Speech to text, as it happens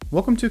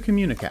Welcome to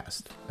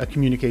Communicast, a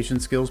communication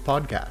skills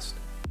podcast.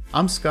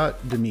 I'm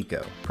Scott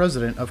D'Amico,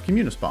 president of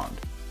Communispond.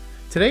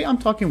 Today I'm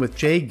talking with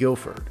Jay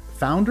Guilford,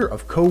 founder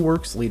of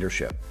CoWorks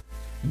Leadership.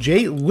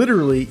 Jay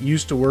literally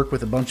used to work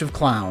with a bunch of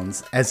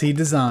clowns as he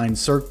designed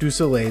Cirque du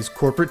Soleil's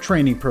corporate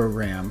training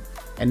program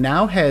and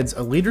now heads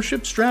a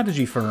leadership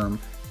strategy firm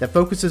that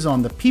focuses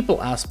on the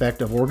people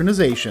aspect of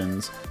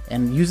organizations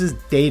and uses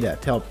data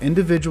to help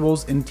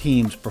individuals and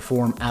teams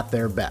perform at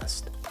their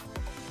best.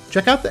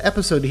 Check out the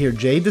episode to hear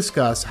Jay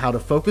discuss how to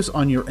focus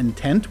on your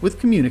intent with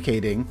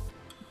communicating,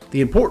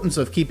 the importance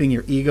of keeping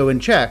your ego in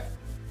check,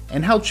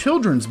 and how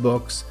children's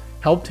books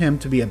helped him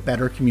to be a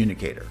better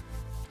communicator.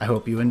 I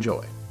hope you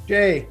enjoy.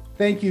 Jay,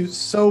 thank you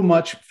so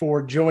much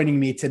for joining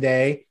me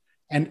today.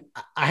 And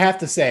I have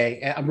to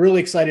say, I'm really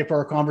excited for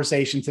our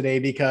conversation today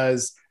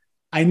because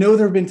I know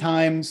there have been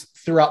times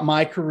throughout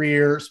my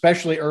career,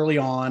 especially early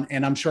on,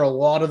 and I'm sure a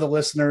lot of the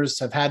listeners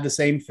have had the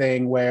same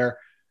thing where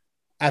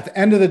at the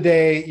end of the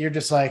day, you're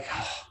just like,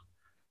 oh,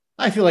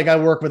 I feel like I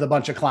work with a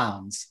bunch of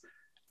clowns.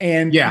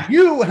 And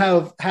you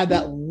have had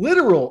that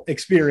literal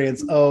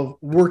experience of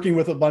working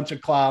with a bunch of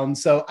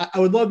clowns. So I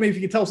would love maybe if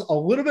you could tell us a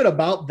little bit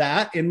about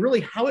that and really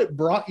how it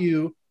brought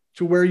you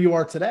to where you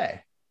are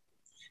today.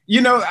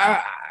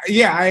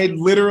 I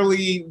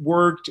literally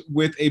worked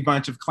with a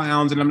bunch of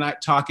clowns, and I'm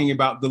not talking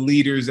about the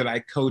leaders that I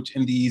coach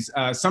in these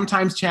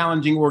sometimes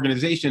challenging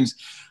organizations.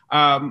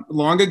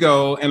 Long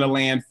ago, in a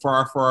land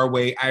far, far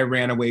away, I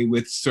ran away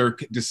with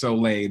Cirque du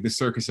Soleil, the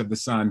Circus of the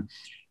Sun.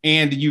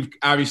 And you've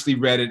obviously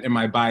read it in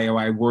my bio.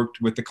 I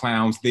worked with the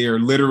clowns. They are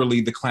literally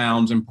the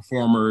clowns and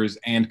performers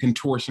and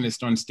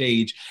contortionists on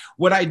stage.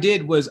 What I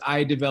did was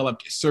I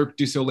developed Cirque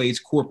du Soleil's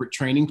corporate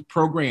training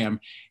program.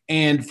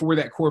 And for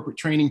that corporate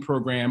training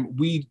program,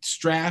 we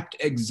strapped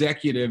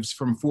executives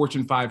from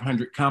Fortune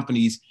 500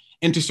 companies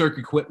into Cirque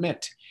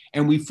equipment.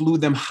 And we flew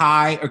them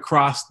high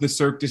across the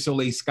Cirque du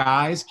Soleil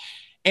skies.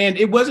 And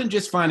it wasn't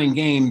just fun and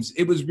games.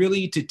 It was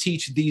really to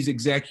teach these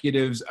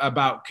executives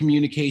about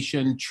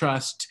communication,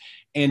 trust,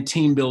 and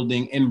team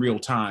building in real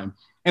time.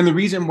 And the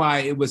reason why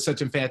it was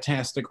such a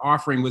fantastic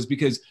offering was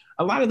because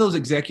a lot of those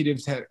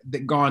executives had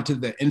gone to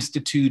the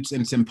institutes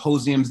and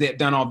symposiums. They had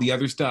done all the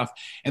other stuff,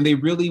 and they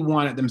really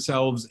wanted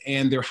themselves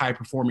and their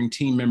high-performing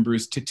team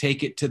members to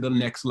take it to the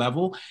next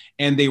level.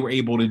 And they were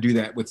able to do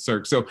that with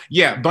Cirque. So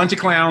yeah, bunch of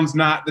clowns,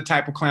 not the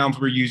type of clowns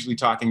we're usually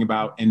talking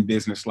about in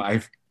business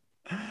life.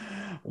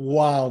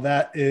 Wow,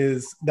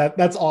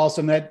 that's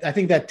awesome. I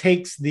think that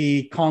takes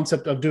the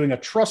concept of doing a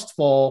trust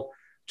fall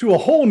to a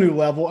whole new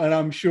level. And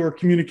I'm sure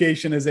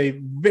communication is a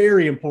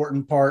very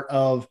important part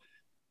of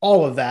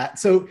all of that.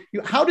 So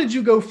how did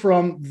you go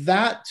from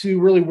that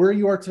to really where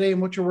you are today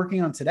and what you're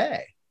working on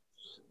today?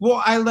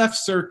 Well, I left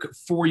Cirque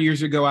 4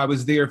 years ago. I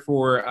was there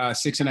for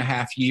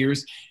 6.5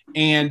 years.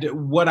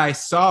 And what I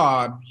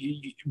saw,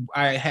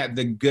 I had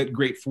the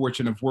great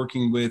fortune of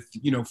working with,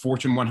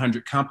 Fortune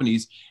 100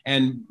 companies.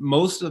 And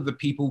most of the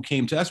people who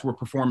came to us were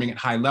performing at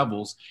high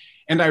levels.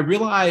 And I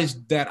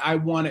realized that I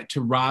wanted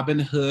to Robin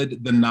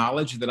Hood the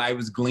knowledge that I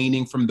was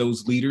gleaning from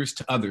those leaders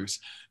to others.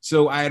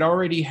 So I had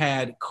already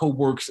had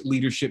CoWorks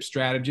Leadership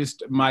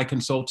Strategist, my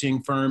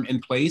consulting firm, in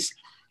place.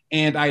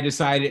 And I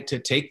decided to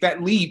take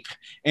that leap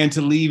and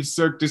to leave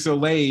Cirque du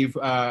Soleil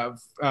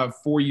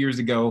 4 years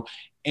ago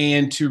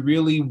and to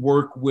really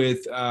work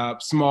with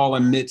small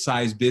and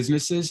mid-sized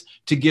businesses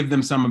to give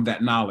them some of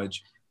that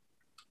knowledge.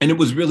 And it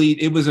was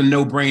a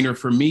no-brainer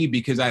for me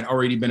because I'd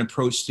already been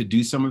approached to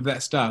do some of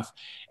that stuff.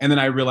 And then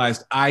I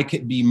realized I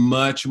could be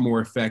much more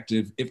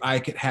effective if I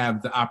could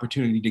have the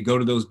opportunity to go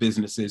to those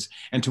businesses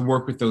and to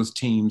work with those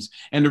teams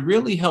and to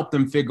really help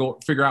them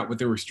figure out what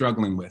they were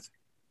struggling with.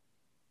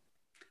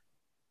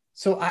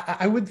 So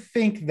I would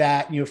think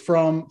that,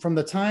 from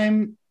the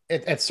time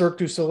at Cirque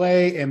du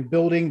Soleil and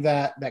building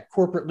that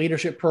corporate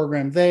leadership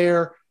program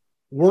there,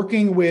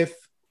 working with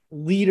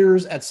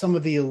leaders at some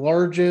of the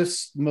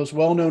largest, most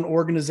well-known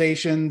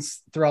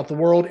organizations throughout the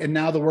world, and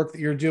now the work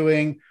that you're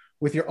doing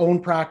with your own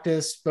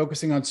practice,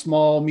 focusing on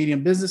small,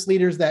 medium business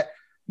leaders, that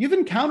you've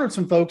encountered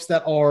some folks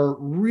that are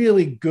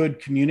really good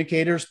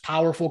communicators,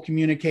 powerful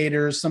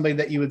communicators, somebody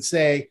that you would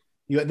say,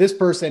 this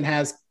person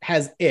has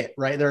it,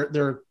 right?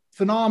 They're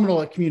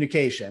phenomenal at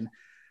communication.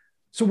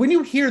 So when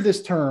you hear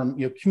this term,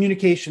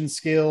 communication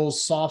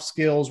skills, soft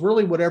skills,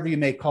 really whatever you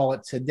may call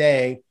it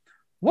today,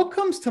 what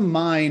comes to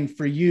mind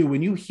for you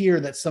when you hear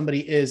that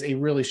somebody is a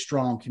really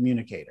strong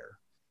communicator?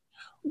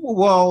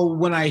 Well,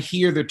 when I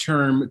hear the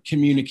term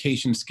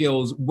communication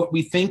skills, what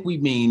we think we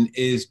mean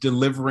is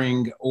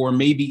delivering or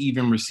maybe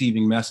even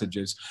receiving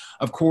messages.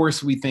 Of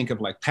course, we think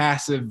of like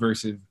passive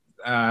versus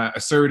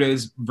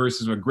assertive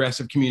versus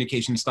aggressive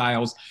communication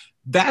styles.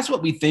 That's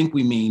what we think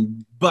we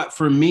mean. But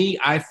for me,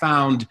 I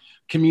found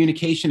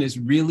communication is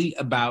really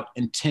about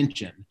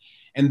intention.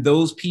 And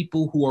those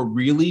people who are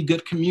really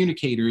good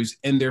communicators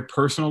in their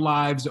personal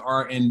lives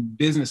or in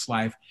business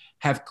life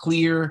have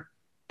clear,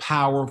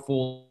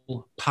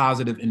 powerful,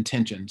 positive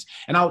intentions.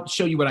 And I'll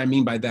show you what I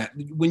mean by that.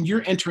 When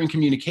you're entering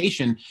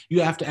communication,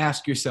 you have to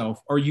ask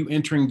yourself, are you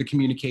entering the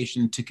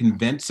communication to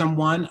convince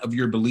someone of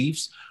your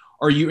beliefs?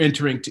 Are you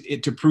entering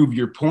it to prove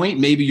your point?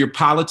 Maybe you're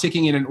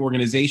politicking in an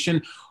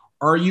organization.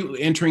 Are you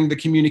entering the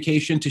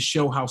communication to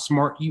show how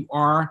smart you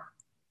are?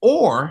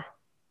 Or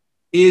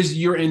is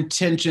your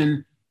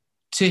intention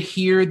to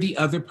hear the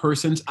other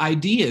person's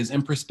ideas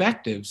and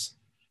perspectives,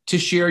 to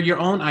share your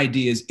own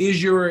ideas?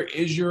 Is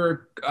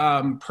your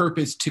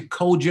purpose to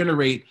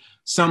co-generate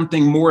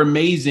something more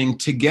amazing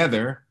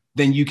together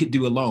than you could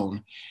do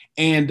alone?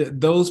 And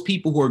those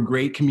people who are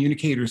great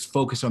communicators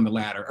focus on the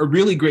latter. A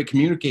really great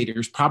communicator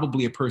is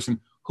probably a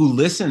person who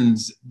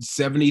listens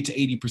 70 to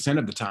 80%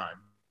 of the time.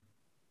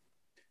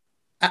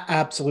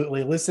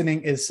 Absolutely.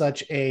 Listening is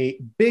such a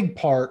big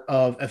part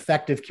of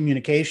effective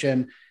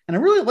communication. And I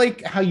really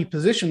like how you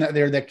position that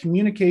there, that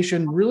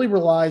communication really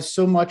relies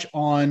so much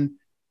on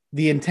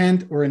the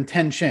intent or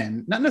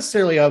intention, not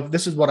necessarily of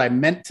this is what I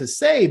meant to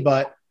say,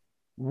 but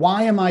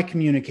why am I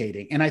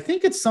communicating? And I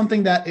think it's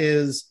something that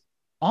is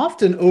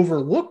often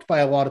overlooked by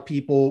a lot of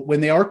people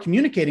when they are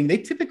communicating. They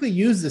typically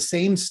use the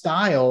same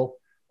style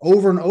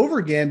over and over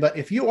again. But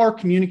if you are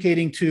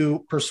communicating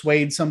to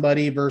persuade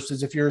somebody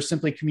versus if you're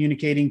simply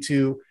communicating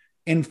to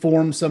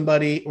inform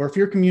somebody, or if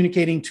you're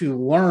communicating to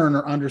learn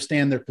or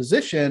understand their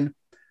position,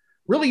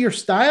 really your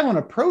style and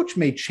approach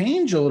may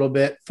change a little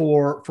bit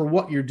for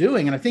what you're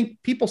doing. And I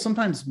think people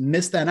sometimes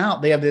miss that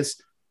out. They have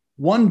this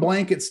one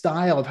blanket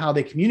style of how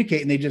they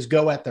communicate and they just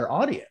go at their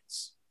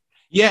audience.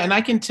 Yeah, and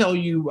I can tell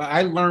you,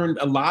 I learned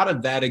a lot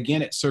of that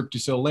again at Cirque du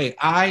Soleil.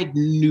 I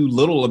knew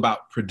little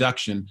about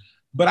production,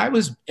 but I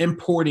was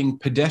importing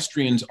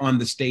pedestrians on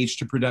the stage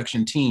to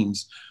production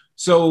teams.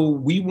 So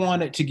we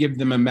wanted to give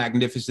them a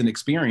magnificent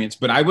experience,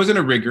 but I wasn't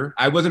a rigger.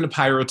 I wasn't a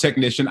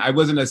pyrotechnician. I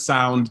wasn't a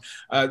sound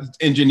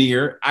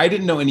engineer. I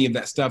didn't know any of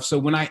that stuff. So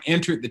when I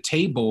entered the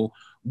table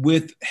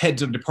with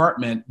heads of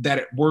department that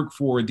had worked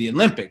for the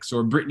Olympics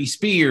or Britney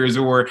Spears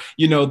or,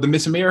 the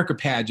Miss America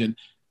pageant,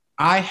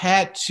 I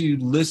had to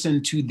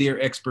listen to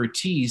their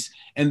expertise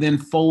and then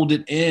fold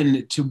it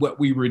in to what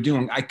we were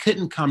doing. I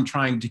couldn't come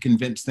trying to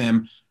convince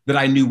them that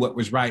I knew what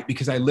was right,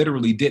 because I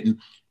literally didn't.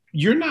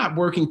 You're not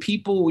working,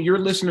 your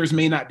listeners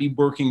may not be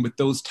working with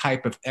those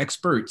type of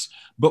experts,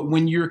 but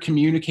when you're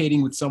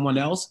communicating with someone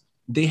else,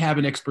 they have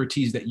an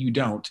expertise that you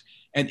don't.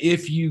 And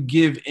if you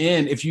give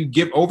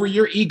over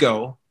your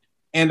ego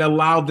and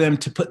allow them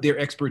to put their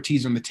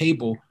expertise on the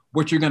table,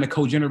 what you're going to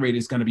co-generate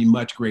is going to be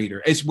much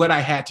greater. It's what I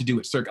had to do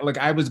at Cirque. Like,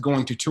 I was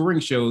going to touring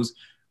shows.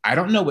 I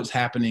don't know what's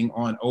happening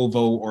on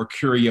OVO or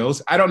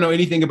Curios. I don't know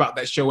anything about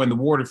that show and the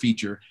water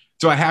feature.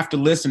 So I have to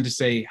listen to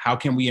say, how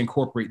can we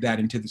incorporate that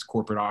into this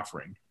corporate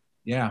offering?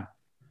 Yeah.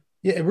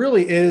 Yeah, it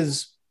really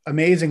is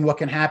amazing what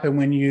can happen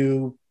when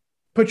you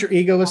put your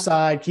ego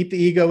aside, keep the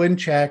ego in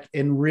check,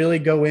 and really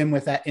go in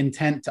with that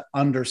intent to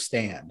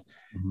understand.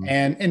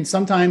 Mm-hmm. And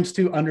sometimes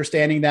to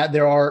understanding that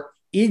there are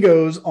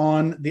egos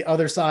on the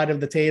other side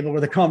of the table or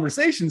the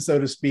conversation, so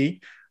to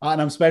speak.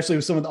 And especially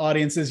with some of the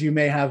audiences you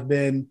may have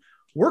been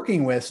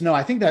working with. So no,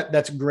 I think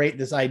that's great.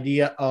 This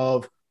idea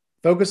of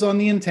focus on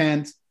the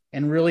intent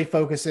and really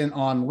focusing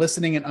on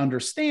listening and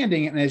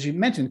understanding. And as you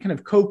mentioned, kind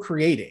of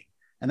co-creating.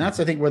 And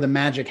that's, I think, where the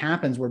magic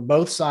happens, where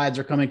both sides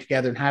are coming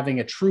together and having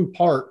a true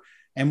part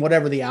in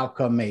whatever the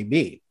outcome may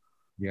be.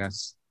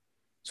 Yes.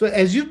 So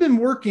as you've been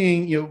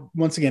working,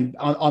 once again,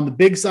 on the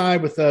big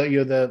side with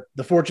the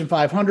Fortune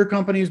 500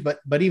 companies,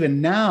 but even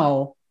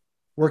now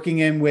working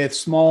in with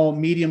small,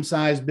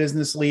 medium-sized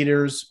business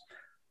leaders,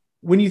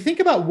 when you think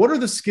about what are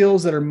the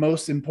skills that are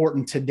most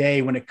important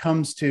today when it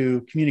comes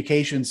to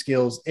communication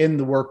skills in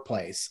the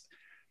workplace,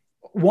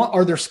 what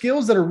are there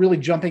skills that are really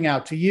jumping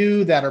out to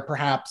you that are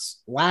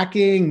perhaps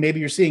lacking? Maybe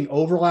you're seeing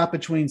overlap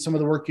between some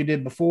of the work you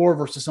did before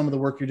versus some of the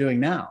work you're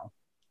doing now.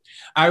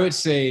 I would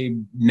say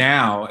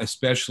now,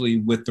 especially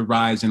with the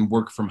rise in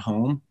work from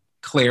home,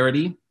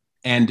 clarity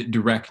and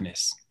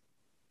directness.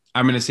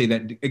 I'm going to say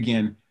that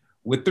again,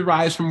 with the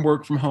rise from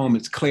work from home,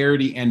 it's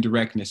clarity and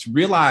directness.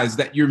 Realize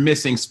that you're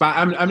missing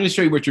I'm going to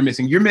show you what you're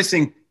missing. You're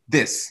missing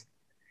this.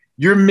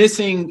 You're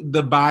missing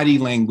the body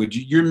language.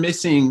 You're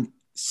missing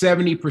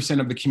 70%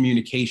 of the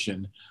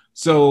communication.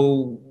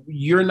 So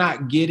you're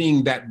not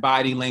getting that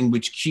body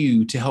language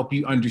cue to help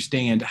you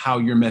understand how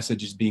your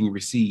message is being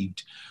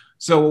received.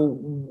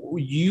 So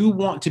you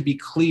want to be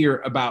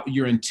clear about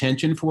your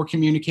intention for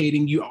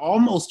communicating. You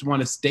almost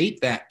want to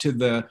state that to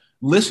the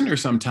listener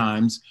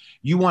sometimes.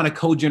 You want to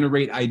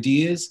co-generate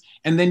ideas,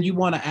 and then you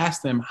want to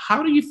ask them,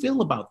 how do you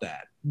feel about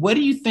that? What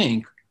do you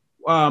think?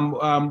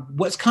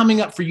 What's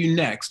coming up for you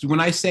next? When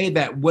I say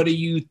that, what do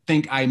you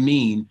think I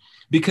mean?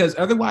 Because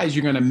otherwise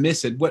you're going to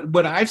miss it.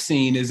 What I've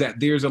seen is that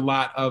there's a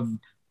lot of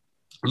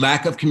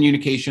lack of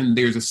communication.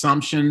 There's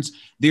assumptions.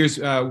 There's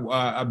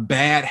a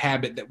bad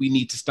habit that we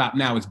need to stop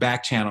now is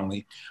back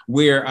channeling,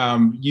 where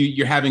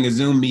you're having a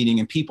Zoom meeting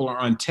and people are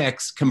on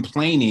text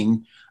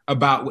complaining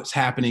about what's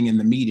happening in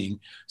the meeting.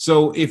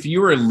 So if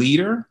you're a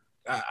leader,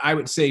 I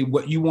would say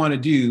what you want to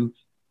do,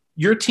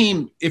 your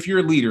team, if you're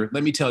a leader,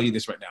 let me tell you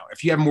this right now.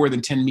 If you have more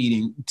than 10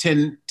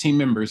 team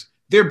members,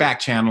 they're back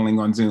channeling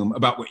on Zoom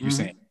about what you're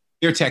saying.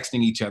 They're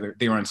texting each other.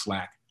 They're on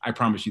Slack. I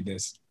promise you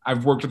this.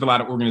 I've worked with a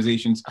lot of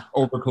organizations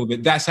over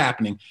COVID. That's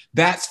happening.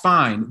 That's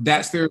fine.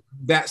 That's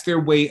their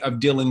way of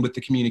dealing with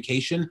the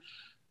communication.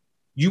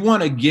 You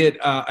want to get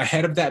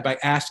ahead of that by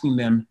asking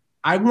them,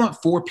 I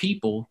want 4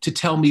 people to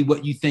tell me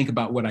what you think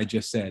about what I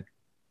just said.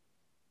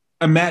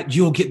 And Matt,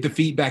 you'll get the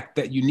feedback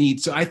that you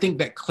need. So I think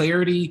that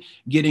clarity,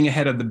 getting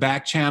ahead of the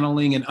back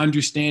channeling and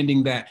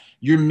understanding that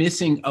you're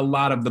missing a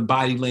lot of the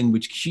body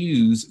language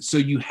cues. So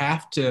you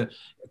have to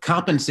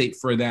compensate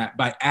for that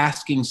by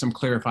asking some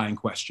clarifying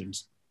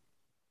questions.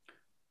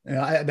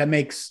 That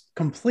makes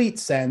complete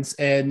sense.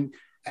 And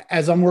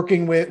as I'm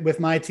working with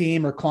my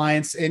team or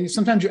clients, and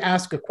sometimes you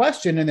ask a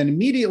question and then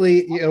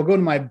immediately it'll go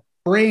to my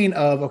brain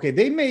of, okay,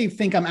 they may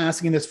think I'm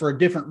asking this for a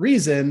different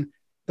reason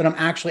than I'm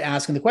actually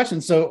asking the question.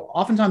 So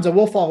oftentimes I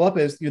will follow up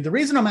as, the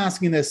reason I'm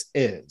asking this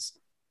is,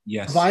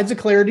 provides a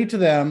clarity to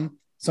them.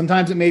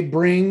 Sometimes it may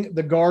bring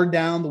the guard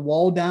down, the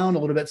wall down a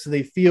little bit so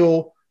they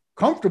feel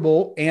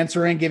comfortable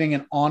answering, giving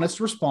an honest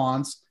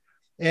response.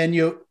 And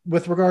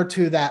with regard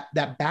to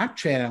that back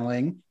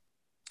channeling,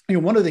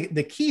 one of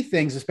the key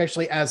things,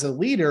 especially as a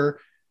leader,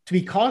 to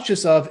be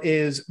cautious of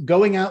is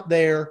going out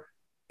there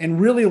and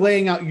really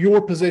laying out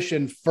your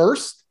position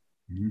first,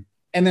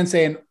 and then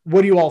saying,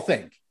 what do you all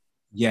think?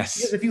 Yes.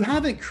 Because if you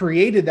haven't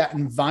created that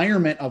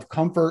environment of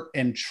comfort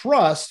and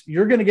trust,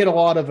 you're going to get a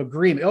lot of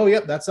agreement. Oh,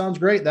 yep, that sounds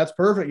great. That's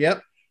perfect.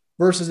 Yep.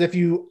 Versus if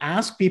you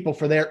ask people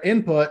for their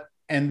input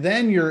and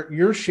then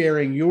you're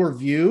sharing your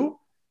view,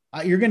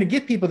 you're going to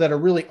get people that are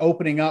really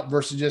opening up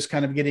versus just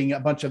kind of getting a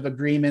bunch of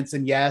agreements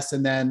and yes.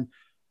 And then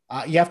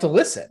you have to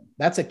listen.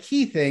 That's a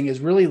key thing, is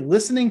really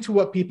listening to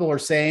what people are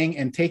saying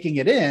and taking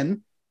it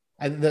in.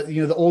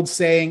 The old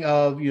saying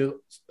of,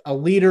 a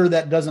leader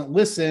that doesn't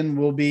listen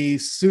will be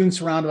soon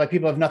surrounded by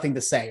people who have nothing to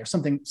say, or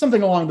something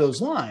along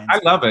those lines. I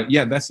love it.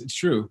 Yeah, it's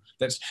true.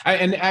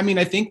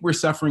 I think we're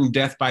suffering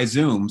death by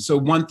Zoom. So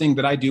one thing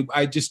that I do,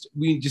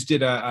 we just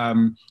did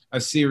a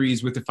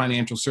series with a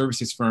financial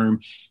services firm.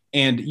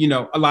 And,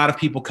 a lot of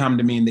people come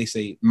to me and they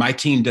say, my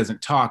team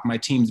doesn't talk. My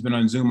team's been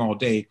on Zoom all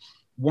day.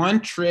 One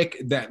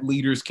trick that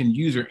leaders can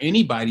use, or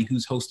anybody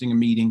who's hosting a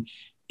meeting,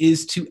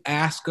 is to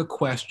ask a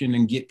question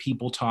and get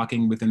people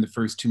talking within the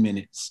first 2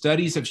 minutes.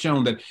 Studies have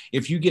shown that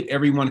if you get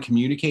everyone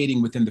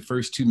communicating within the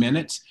first 2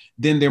 minutes,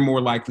 then they're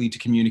more likely to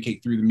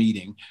communicate through the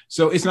meeting.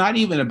 So it's not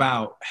even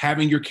about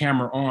having your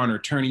camera on or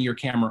turning your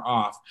camera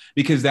off,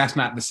 because that's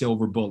not the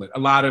silver bullet. A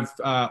lot of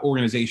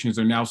organizations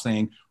are now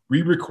saying,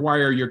 we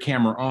require your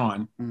camera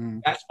on.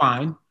 That's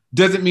fine.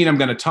 Doesn't mean I'm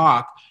going to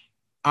talk.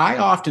 I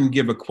often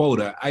give a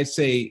quota. I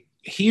say,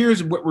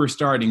 here's what we're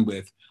starting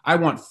with. I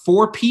want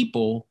 4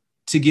 people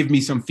to give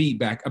me some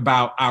feedback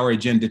about our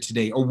agenda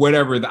today, or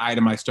whatever the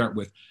item I start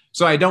with.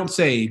 So I don't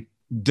say,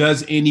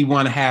 does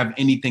anyone have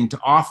anything to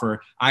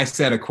offer? I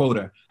set a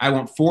quota. I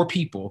want 4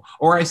 people.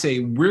 Or I say,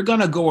 we're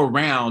going to go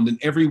around and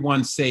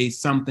everyone say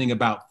something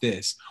about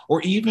this.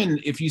 Or even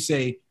if you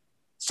say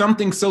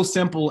something so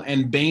simple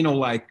and banal,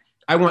 like,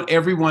 I want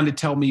everyone to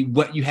tell me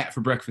what you had for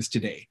breakfast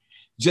today.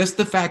 Just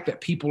the fact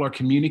that people are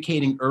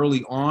communicating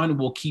early on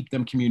will keep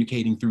them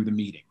communicating through the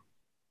meeting.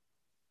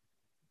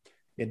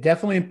 It's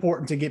definitely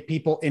important to get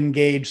people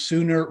engaged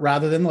sooner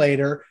rather than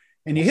later.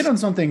 And you hit on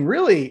something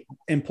really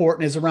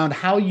important, is around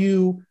how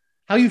you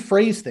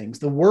phrase things.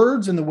 The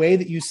words and the way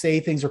that you say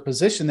things or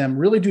position them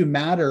really do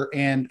matter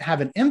and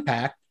have an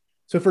impact.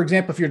 So for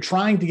example, if you're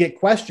trying to get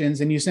questions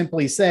and you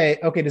simply say,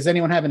 okay, does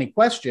anyone have any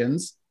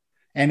questions?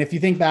 And if you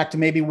think back to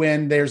maybe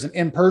when there's an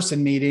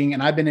in-person meeting,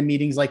 and I've been in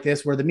meetings like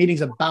this where the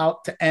meeting's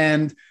about to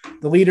end,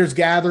 the leader's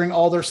gathering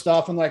all their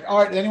stuff and like, all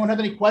right, does anyone have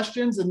any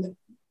questions? And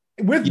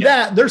with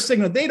that, they're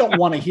signaling they don't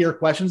want to hear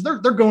questions. They're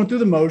going through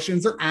the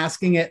motions. They're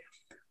asking it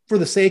for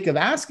the sake of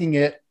asking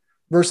it,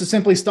 versus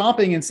simply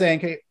stopping and saying,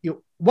 hey,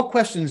 what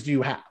questions do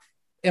you have?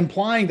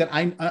 Implying that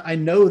I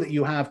know that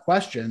you have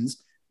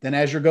questions. Then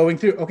as you're going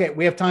through, okay,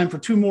 we have time for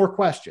 2 more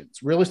questions.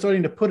 Really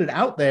starting to put it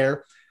out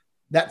there.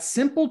 That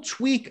simple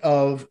tweak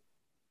of,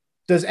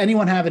 does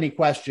anyone have any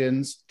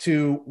questions,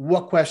 to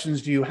what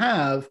questions do you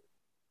have,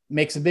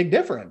 makes a big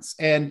difference.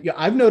 And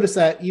I've noticed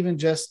that even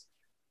just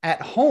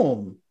at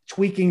home,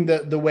 tweaking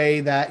the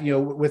way that,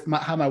 with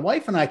how my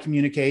wife and I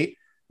communicate,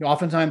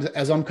 oftentimes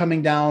as I'm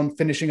coming down,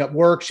 finishing up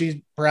work, she's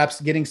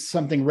perhaps getting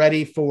something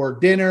ready for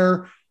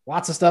dinner,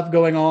 lots of stuff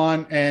going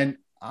on, and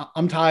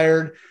I'm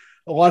tired.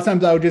 A lot of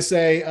times I would just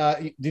say,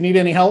 do you need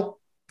any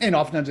help? And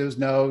oftentimes it was,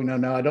 no,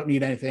 I don't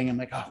need anything. I'm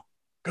like, oh,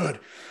 good.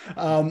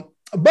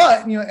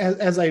 But,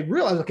 as I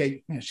realized,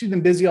 okay, she's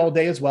been busy all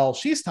day as well.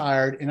 She's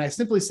tired. And I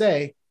simply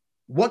say,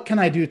 what can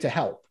I do to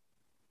help?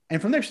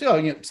 And from there,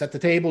 still, set the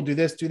table, do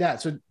this, do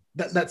that. So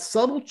that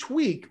subtle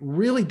tweak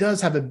really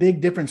does have a big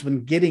difference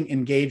when getting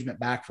engagement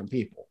back from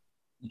people.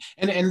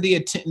 And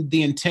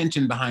the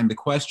intention behind the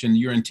question,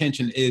 your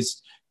intention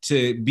is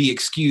to be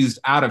excused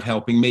out of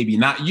helping, maybe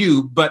not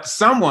you, but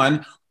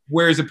someone,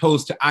 whereas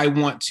opposed to, I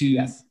want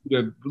to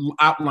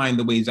outline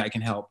the ways I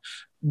can help.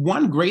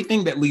 One great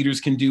thing that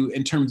leaders can do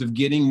in terms of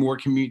getting more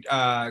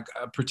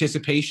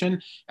participation,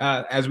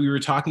 as we were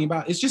talking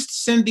about, is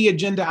just send the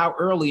agenda out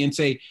early and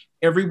say,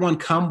 everyone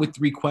come with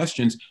 3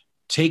 questions.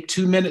 take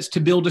 2 minutes to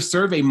build a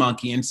Survey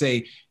Monkey and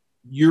say,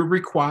 you're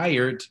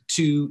required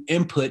to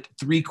input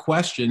 3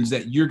 questions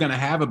that you're going to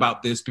have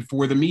about this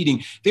before the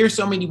meeting. There's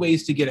so many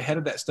ways to get ahead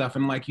of that stuff.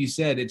 And like you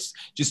said, it's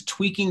just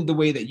tweaking the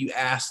way that you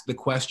ask the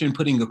question,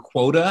 putting a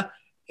quota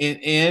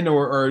in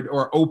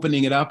or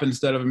opening it up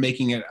instead of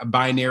making it a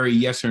binary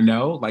yes or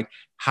no, like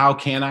how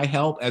can I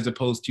help as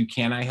opposed to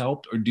can I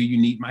help or do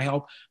you need my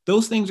help?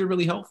 Those things are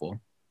really helpful.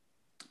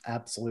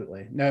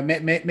 Absolutely. No,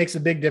 it makes a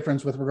big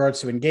difference with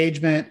regards to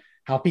engagement,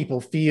 how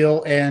people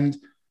feel, and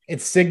it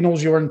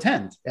signals your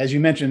intent. As you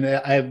mentioned,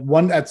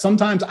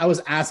 sometimes I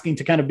was asking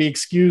to kind of be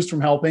excused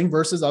from helping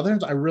versus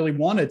others I really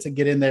wanted to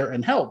get in there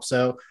and help.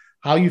 So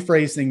how you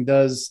phrase things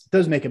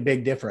does make a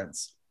big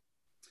difference.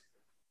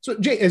 So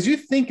Jay, as you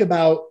think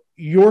about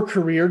your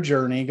career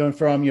journey, going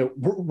from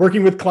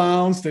working with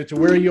clowns to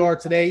where you are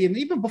today, and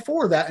even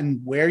before that,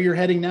 and where you're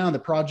heading now, and the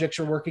projects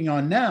you're working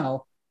on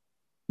now,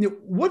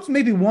 what's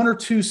maybe 1 or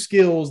 2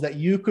 skills that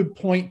you could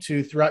point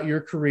to throughout your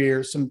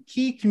career, some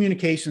key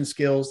communication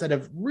skills that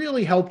have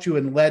really helped you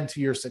and led to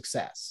your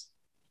success?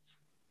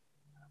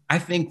 I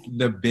think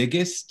the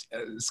biggest,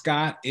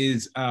 Scott,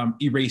 is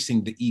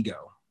erasing the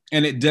ego.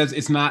 And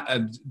it's not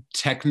a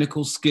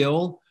technical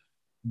skill,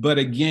 but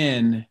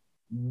again,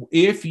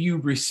 if you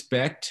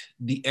respect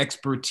the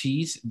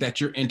expertise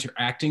that you're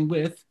interacting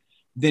with,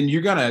 then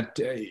you're going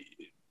to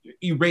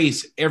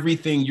erase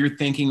everything you're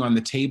thinking on the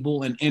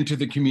table and enter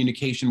the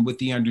communication with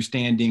the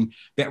understanding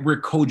that we're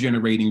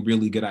co-generating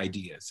really good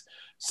ideas.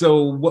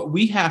 So what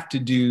we have to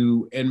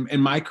do in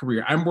my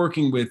career, I'm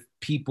working with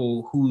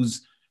people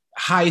whose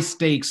high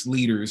stakes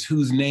leaders,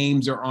 whose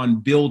names are on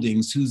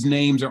buildings, whose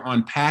names are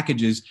on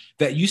packages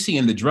that you see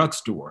in the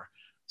drugstore.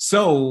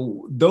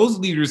 So those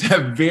leaders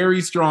have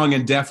very strong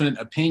and definite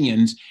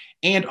opinions.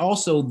 And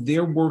also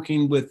they're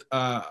working with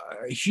a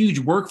huge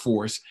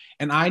workforce,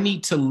 and I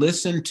need to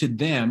listen to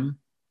them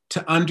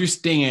to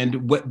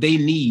understand what they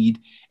need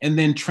and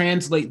then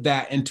translate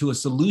that into a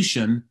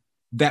solution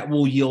that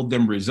will yield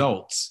them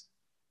results.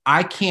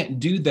 I can't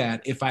do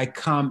that if I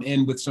come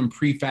in with some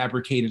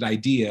prefabricated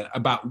idea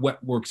about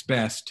what works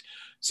best.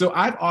 So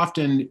I've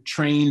often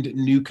trained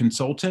new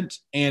consultants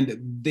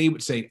and they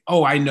would say,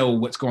 oh, I know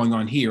what's going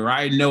on here.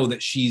 I know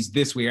that she's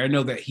this way. I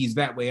know that he's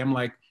that way. I'm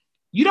like,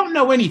 you don't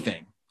know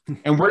anything.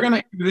 And we're going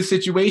to enter this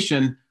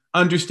situation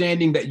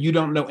understanding that you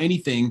don't know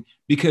anything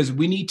because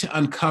we need to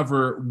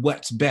uncover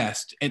what's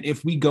best. And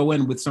if we go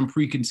in with some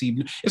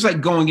preconceived, it's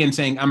like going in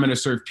saying, I'm going to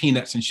serve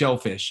peanuts and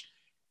shellfish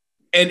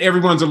and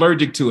everyone's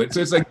allergic to it.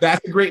 So it's like,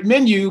 that's a great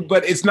menu,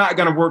 but it's not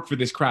going to work for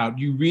this crowd.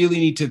 You really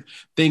need to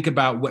think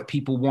about what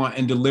people want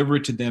and deliver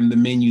to them the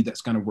menu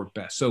that's going to work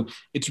best. So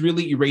it's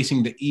really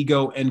erasing the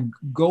ego and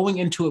going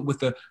into it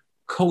with a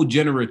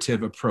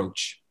co-generative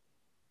approach.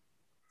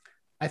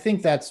 I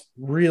think that's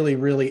really,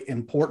 really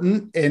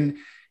important. And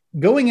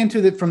going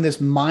into it from this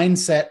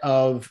mindset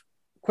of,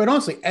 quite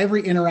honestly,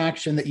 every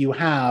interaction that you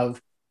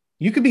have,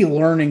 you could be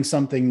learning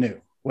something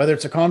new, whether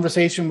it's a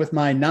conversation with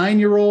my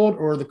 9-year-old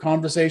or the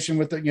conversation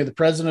with the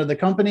president of the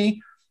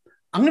company.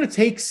 I'm going to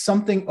take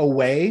something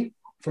away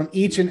from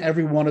each and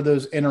every one of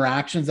those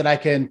interactions that I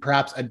can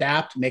perhaps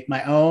adapt, make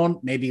my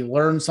own, maybe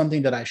learn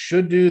something that I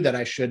should do, that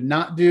I should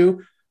not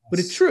do. But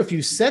it's true. If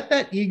you set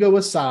that ego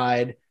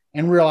aside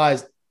and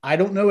realize, I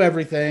don't know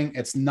everything,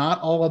 it's not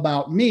all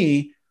about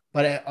me,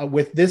 but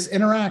with this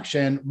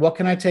interaction, what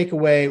can I take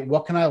away?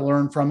 What can I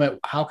learn from it?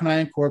 How can I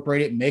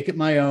incorporate it, make it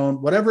my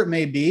own, whatever it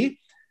may be?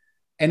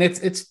 And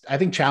it's I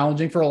think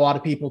challenging for a lot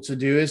of people to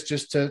do is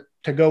just to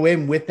go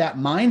in with that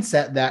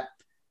mindset that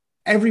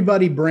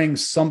everybody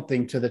brings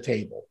something to the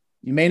table.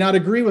 You may not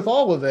agree with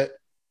all of it,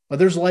 but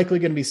there's likely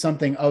going to be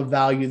something of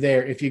value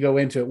there if you go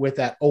into it with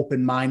that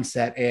open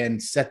mindset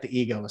and set the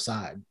ego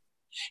aside.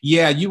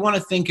 Yeah, you want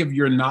to think of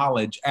your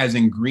knowledge as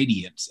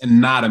ingredients and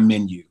not a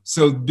menu.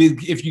 So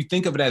if you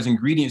think of it as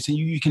ingredients, and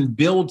you can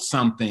build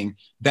something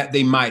that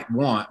they might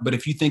want. But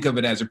if you think of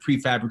it as a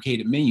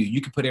prefabricated menu, you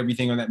can put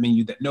everything on that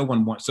menu that no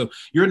one wants. So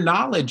your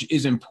knowledge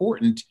is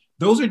important.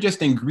 Those are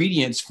just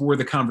ingredients for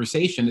the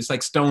conversation. It's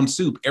like stone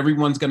soup.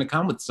 Everyone's going to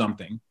come with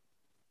something.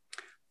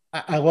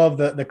 I love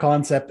the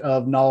concept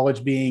of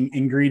knowledge being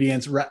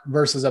ingredients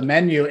versus a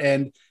menu.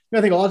 And I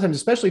think a lot of times,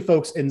 especially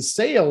folks in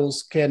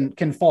sales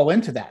can fall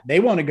into that. They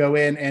want to go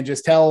in and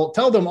just tell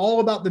them all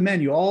about the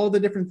menu, all the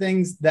different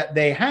things that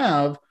they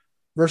have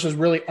versus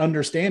really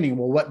understanding,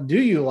 well, what do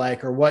you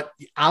like or what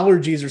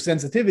allergies or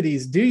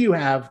sensitivities do you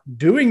have,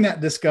 doing that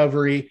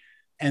discovery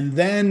and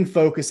then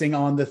focusing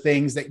on the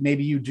things that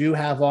maybe you do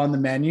have on the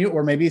menu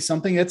or maybe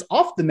something that's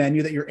off the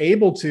menu that you're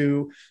able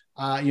to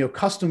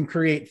custom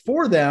create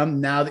for them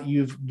now that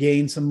you've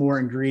gained some more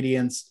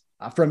ingredients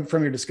from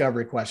your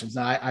discovery questions.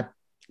 Now, I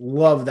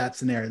love that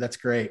scenario. That's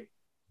great.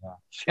 Yeah.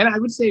 And I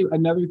would say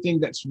another thing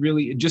that's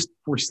really just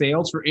for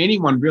sales, for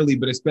anyone really,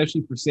 but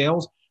especially for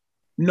sales,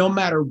 no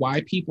matter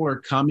why people are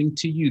coming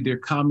to you, they're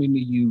coming to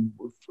you.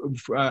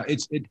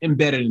 It's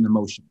embedded in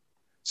emotion.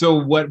 So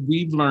what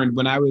we've learned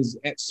when I was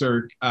at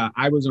CERC,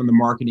 I was on the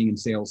marketing and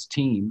sales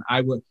team.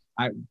 I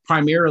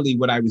primarily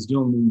what I was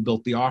doing when we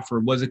built the offer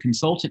was a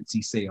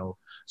consultancy sale.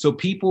 So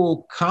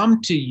people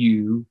come to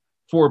you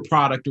for a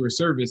product or a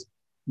service,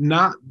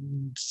 not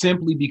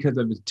simply because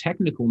of a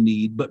technical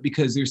need, but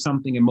because there's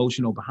something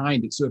emotional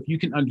behind it. So if you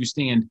can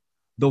understand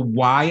the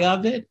why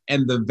of it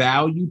and the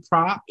value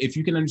prop, if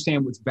you can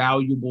understand what's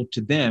valuable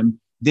to them,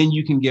 then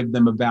you can give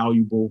them a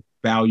valuable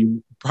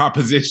value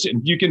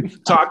proposition. You can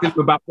talk to them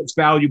about what's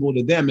valuable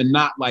to them and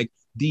not like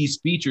these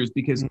features,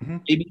 because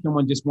maybe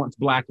someone just wants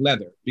black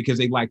leather because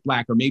they like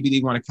black, or maybe they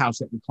want a couch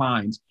that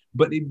reclines.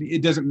 But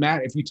it doesn't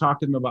matter if you talk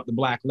to them about the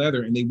black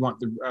leather and they want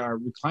the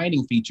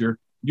reclining feature,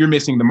 you're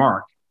missing the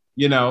mark.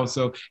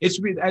 So it's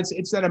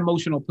that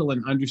emotional pull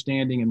and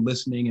understanding and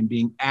listening and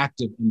being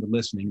active in the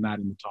listening, not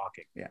in the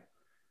talking. Yeah,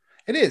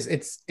 it is.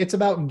 It's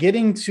about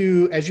getting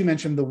to, as you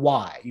mentioned, the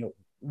why.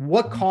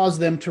 What caused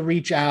them to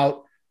reach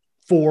out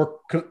for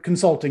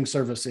consulting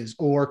services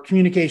or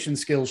communication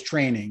skills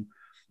training.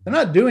 They're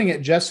not doing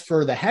it just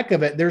for the heck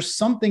of it. There's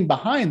something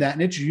behind that,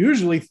 and it's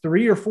usually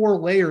 3 or 4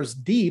 layers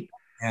deep.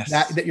 Yes.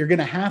 that you're going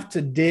to have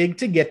to dig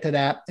to get to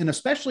that, and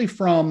especially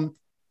from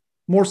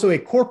more so a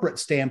corporate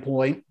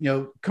standpoint,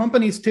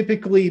 companies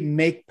typically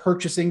make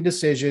purchasing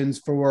decisions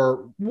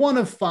for one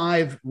of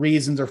 5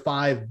 reasons or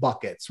 5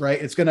 buckets,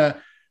 right? It's going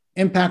to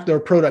impact their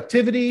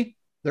productivity,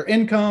 their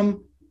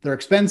income, their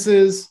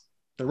expenses,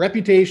 their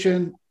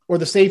reputation, or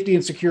the safety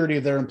and security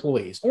of their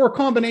employees, or a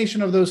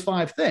combination of those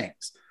 5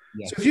 things.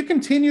 Yes. So if you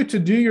continue to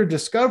do your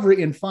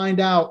discovery and find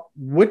out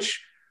which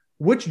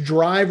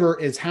driver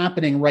is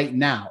happening right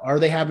now, are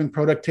they having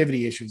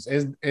productivity issues?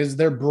 Is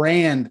their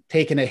brand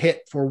taking a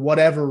hit for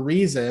whatever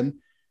reason?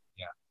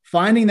 Yeah.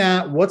 Finding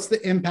that, what's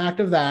the impact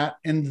of that,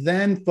 and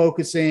then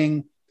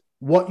focusing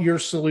what your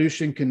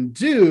solution can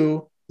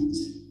do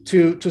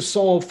to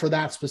solve for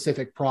that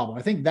specific problem.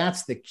 I think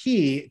that's the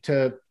key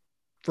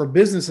for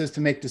businesses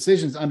to make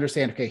decisions,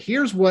 understand, okay,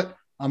 here's what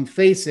I'm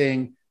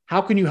facing.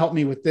 How can you help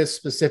me with this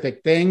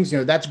specific things?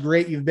 That's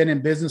great. You've been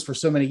in business for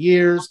so many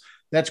years.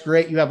 That's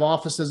great. You have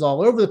offices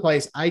all over the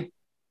place.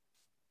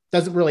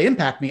 Doesn't really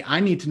impact me. I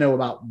need to know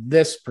about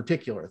this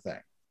particular thing.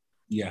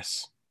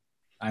 Yes,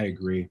 I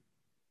agree.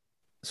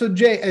 So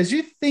Jay, as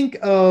you think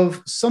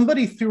of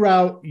somebody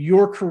throughout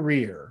your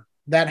career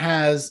that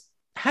has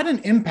had an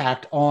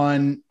impact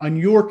on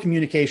your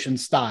communication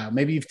style,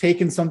 maybe you've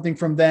taken something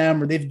from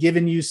them or they've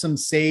given you some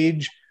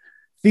sage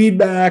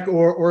feedback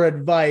or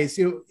advice,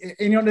 and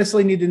you don't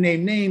necessarily need to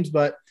name names,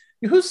 but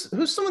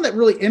who's someone that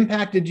really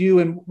impacted you,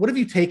 and what have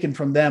you taken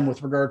from them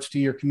with regards to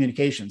your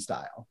communication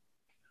style?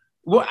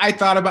 Well, I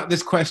thought about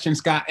this question,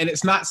 Scott, and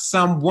it's not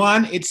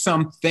someone, it's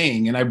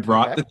something. And I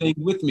brought the thing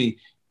with me.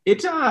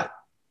 It's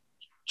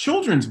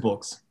children's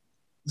books.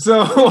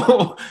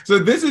 So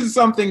this is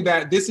something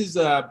this is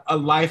a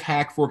life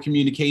hack for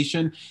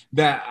communication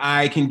that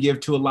I can give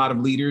to a lot of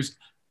leaders.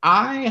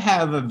 I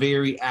have a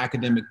very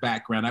academic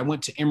background. I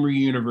went to Emory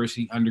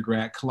University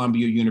undergrad,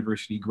 Columbia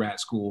University grad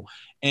school,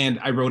 and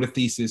I wrote a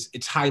thesis.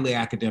 It's highly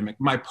academic.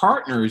 My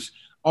partners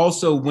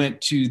also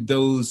went to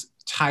those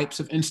types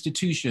of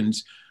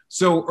institutions.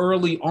 So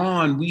early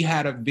on, we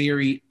had a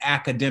very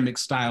academic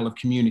style of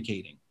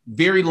communicating,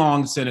 very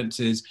long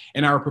sentences,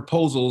 and our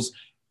proposals,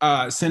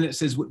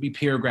 sentences would be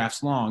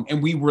paragraphs long,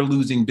 and we were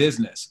losing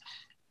business.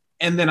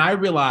 And then I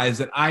realized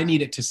that I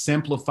needed to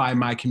simplify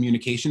my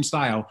communication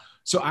style.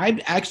 So I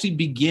actually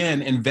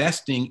began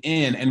investing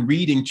in and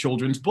reading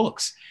children's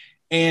books.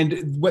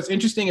 And what's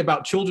interesting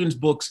about children's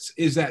books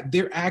is that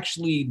they're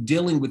actually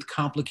dealing with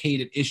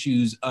complicated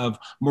issues of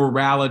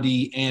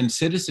morality and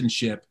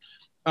citizenship.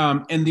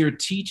 And they're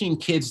teaching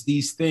kids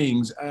these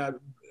things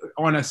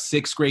on a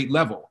 6th grade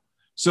level.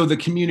 So the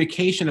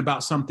communication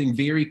about something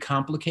very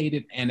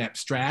complicated and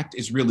abstract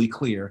is really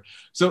clear.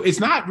 So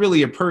it's not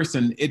really a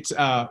person, it's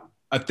a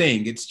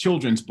thing. It's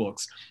children's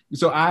books.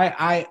 So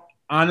I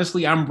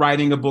honestly, I'm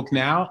writing a book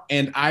now,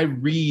 and I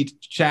read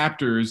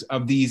chapters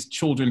of these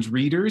children's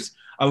readers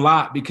a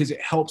lot because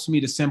it helps me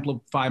to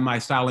simplify my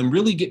style and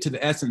really get to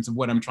the essence of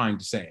what I'm trying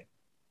to say.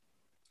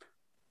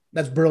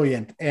 That's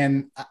brilliant.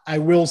 And I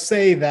will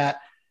say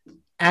that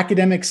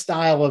academic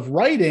style of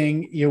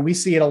writing, we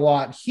see it a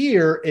lot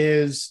here,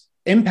 is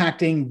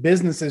impacting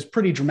businesses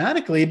pretty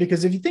dramatically,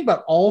 because if you think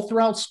about all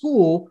throughout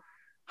school,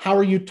 how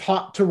are you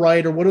taught to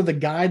write, or what are the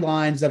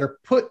guidelines that are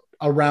put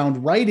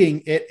around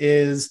writing? It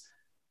is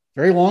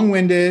very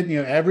long-winded.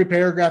 Every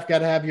paragraph got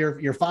to have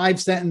your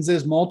 5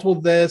 sentences,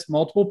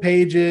 multiple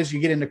pages. You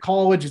get into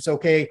college, it's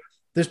okay,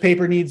 this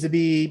paper needs to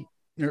be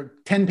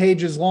 10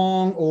 pages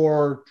long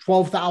or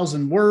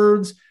 12,000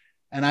 words.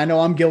 And I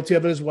know I'm guilty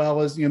of it, as well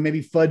as,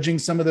 maybe fudging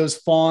some of those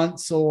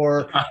fonts,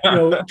 or,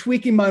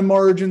 tweaking my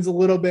margins a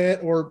little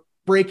bit, or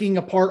breaking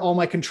apart all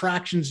my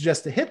contractions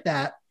just to hit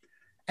that.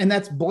 And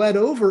that's bled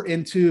over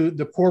into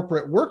the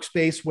corporate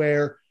workspace,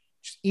 where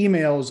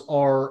emails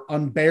are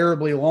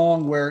unbearably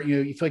long, where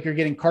you feel like you're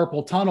getting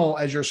carpal tunnel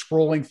as you're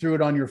scrolling through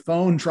it on your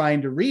phone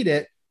trying to read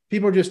it.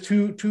 People are just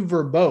too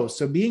verbose.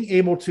 So being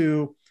able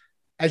to,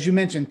 as you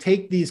mentioned,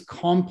 take these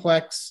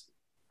complex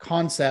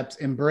concepts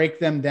and break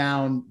them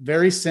down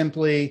very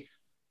simply,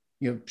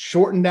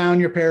 shorten down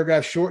your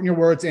paragraphs, shorten your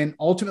words, and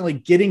ultimately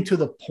getting to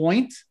the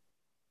point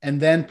and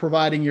then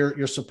providing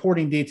your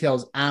supporting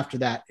details after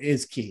that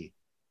is key.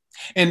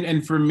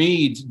 And for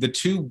me, the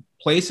two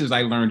places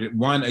I learned it,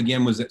 one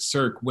again was at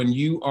Cirque. When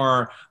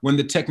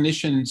the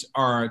technicians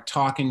are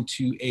talking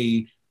to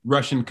a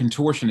Russian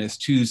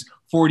contortionist who's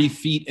 40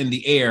 feet in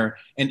the air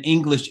and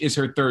English is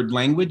her third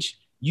language,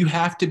 you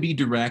have to be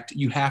direct,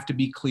 you have to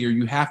be clear,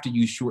 you have to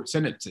use short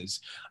sentences.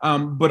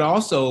 But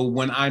also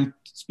when I'm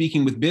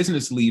speaking with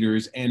business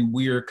leaders and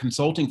we're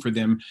consulting for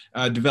them,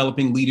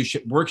 developing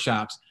leadership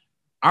workshops,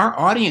 our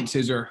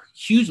audiences are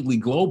hugely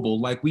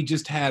global. Like we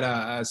just had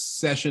a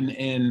session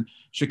in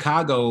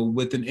Chicago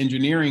with an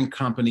engineering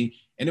company,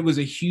 and it was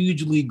a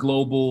hugely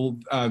global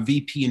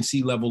VP and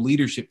C-level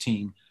leadership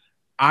team.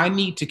 I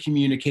need to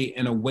communicate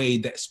in a way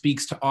that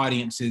speaks to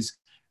audiences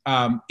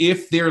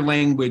if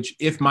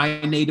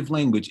my native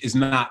language is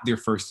not their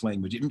first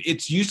language.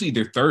 It's usually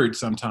their third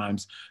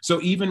sometimes.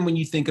 So even when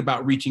you think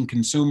about reaching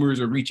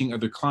consumers or reaching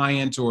other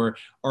clients or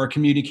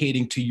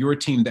communicating to your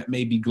team that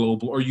may be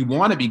global or you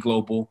want to be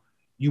global,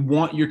 you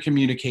want your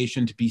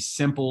communication to be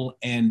simple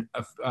and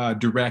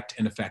direct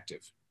and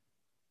effective.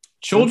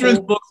 Children's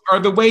books are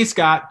the way,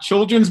 Scott.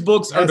 Children's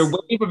books are the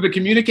wave of the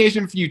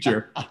communication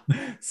future.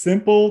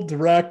 Simple,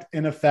 direct,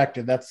 and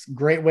effective. That's a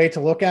great way to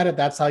look at it.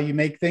 That's how you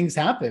make things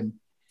happen.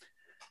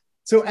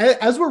 So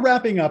as we're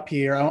wrapping up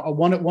here, I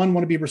want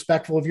to be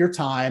respectful of your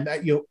time.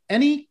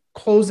 Any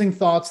closing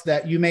thoughts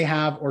that you may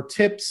have or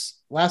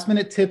tips, last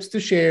minute tips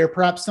to share,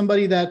 perhaps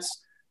somebody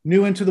that's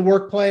new into the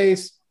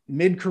workplace,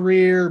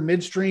 mid-career,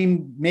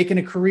 midstream, making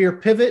a career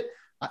pivot,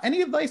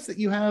 any advice that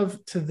you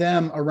have to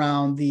them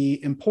around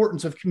the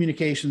importance of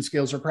communication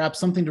skills or perhaps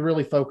something to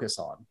really focus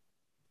on?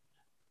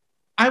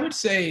 I would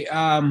say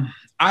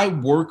I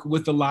work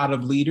with a lot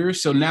of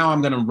leaders. So now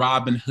I'm going to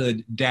Robin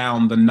Hood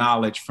down the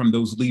knowledge from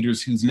those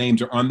leaders whose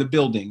names are on the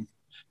building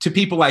to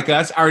people like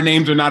us. Our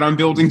names are not on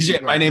buildings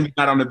yet. My name is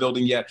not on the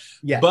building yet.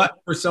 Yeah. But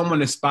for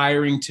someone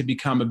aspiring to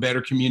become a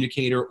better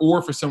communicator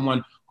or for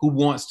someone who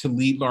wants to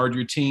lead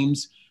larger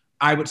teams,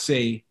 I would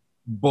say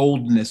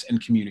boldness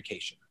and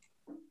communication.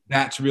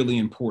 That's really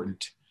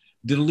important.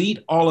 Delete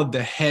all of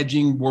the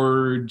hedging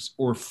words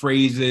or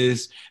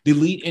phrases.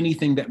 Delete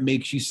anything that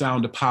makes you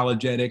sound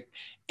apologetic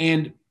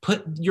and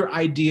put your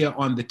idea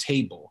on the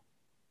table.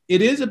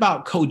 It is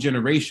about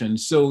co-generation.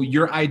 So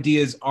your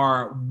ideas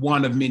are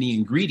one of many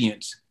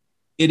ingredients.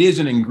 It is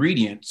an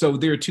ingredient. So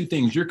there are two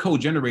things. You're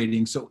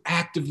co-generating. So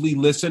actively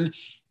listen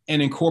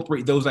and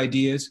incorporate those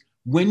ideas.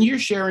 When you're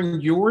sharing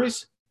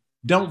yours,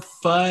 don't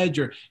fudge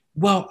or,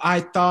 well,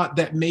 I thought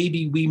that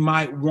maybe we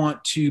might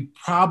want to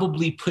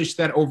probably push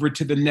that over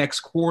to the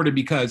next quarter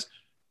because,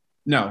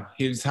 no,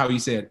 here's how he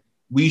said,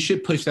 we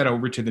should push that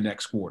over to the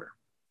next quarter.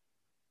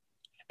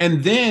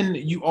 And then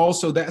you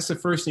also, that's the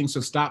first thing.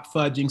 So stop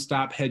fudging,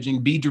 stop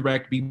hedging, be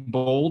direct, be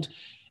bold.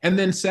 And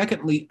then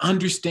secondly,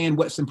 understand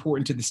what's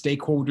important to the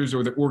stakeholders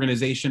or the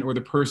organization or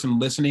the person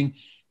listening,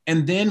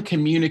 and then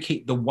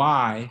communicate the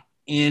why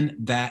in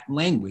that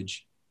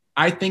language.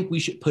 I think we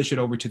should push it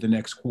over to the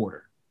next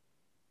quarter.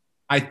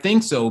 I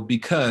think so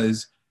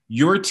because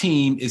your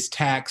team is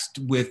taxed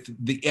with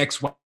the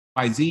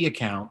XYZ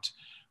account.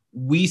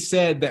 We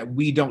said that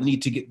we don't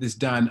need to get this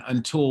done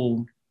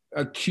until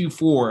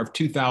Q4 of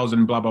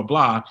 2000, blah, blah,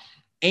 blah.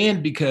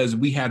 And because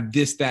we have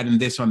this, that, and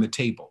this on the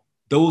table.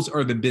 Those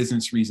are the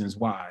business reasons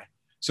why.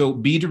 So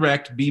be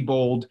direct, be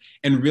bold,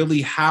 and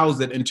really house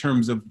it in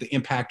terms of the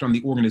impact on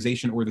the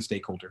organization or the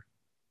stakeholder.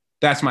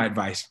 That's my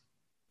advice.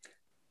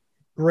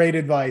 Great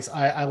advice.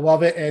 I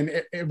love it. And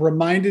it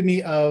reminded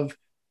me of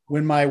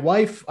when my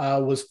wife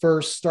was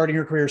first starting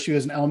her career. She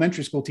was an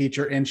elementary school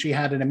teacher, and she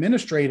had an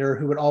administrator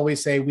who would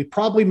always say, we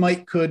probably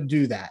could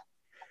do that.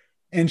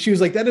 And she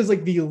was like, that is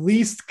like the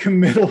least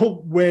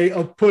committal way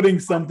of putting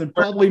something,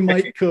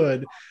 probably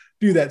could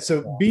do that.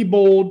 So be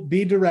bold,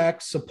 be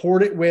direct,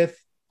 support it with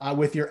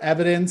your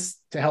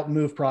evidence to help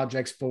move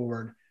projects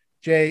forward.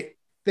 Jay,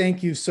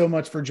 thank you so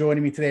much for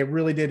joining me today. I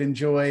really did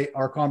enjoy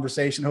our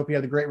conversation. Hope you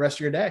have a great rest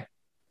of your day.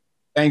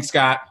 Thanks,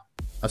 Scott.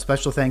 A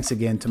special thanks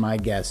again to my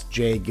guest,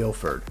 Jay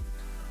Guilford.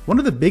 One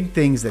of the big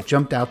things that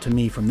jumped out to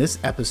me from this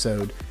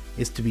episode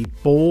is to be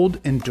bold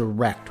and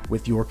direct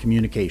with your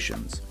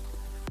communications.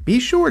 Be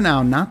sure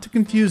now not to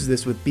confuse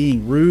this with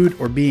being rude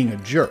or being a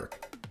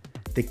jerk.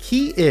 The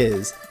key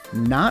is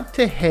not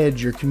to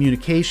hedge your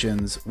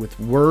communications with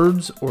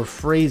words or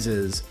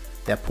phrases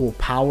that pull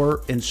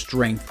power and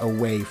strength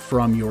away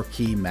from your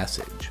key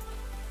message.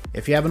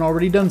 If you haven't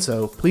already done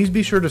so, please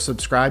be sure to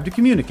subscribe to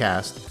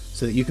Communicast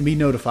so that you can be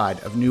notified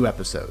of new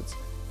episodes.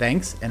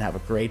 Thanks and have a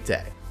great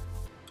day.